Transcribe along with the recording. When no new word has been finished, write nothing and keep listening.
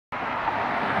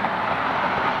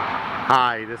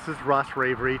Hi, this is Russ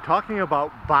Ravery talking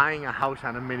about buying a house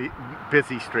on a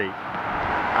busy street.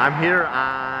 I'm here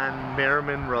on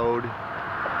Merriman Road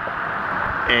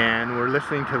and we're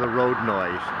listening to the road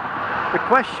noise. The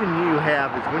question you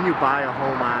have is when you buy a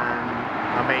home on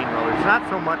a main road, it's not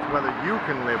so much whether you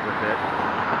can live with it,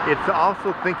 it's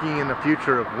also thinking in the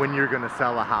future of when you're going to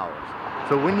sell a house.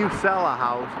 So when you sell a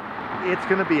house, it's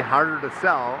going to be harder to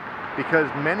sell because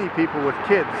many people with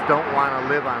kids don't want to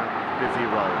live on a busy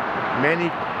road.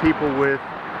 Many people with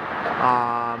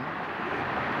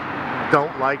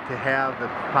don't like to have the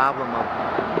problem of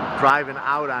driving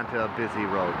out onto a busy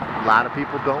road. A lot of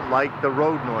people don't like the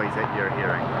road noise that you're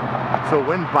hearing. So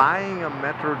when buying a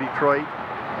Metro Detroit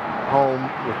home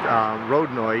with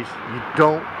road noise,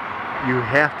 you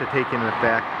have to take into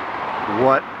effect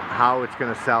how it's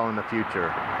going to sell in the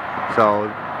future. So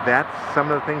that's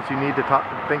some of the things you need to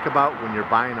think about when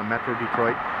you're buying a Metro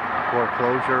Detroit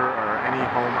foreclosure or any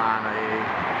home on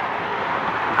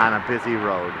a busy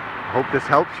road. Hope this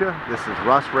helps you. This is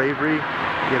Russ Ravery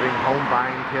giving home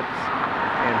buying tips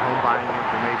and home buying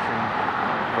information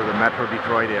for the Metro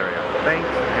Detroit area. Thanks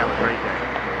and have a great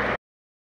day.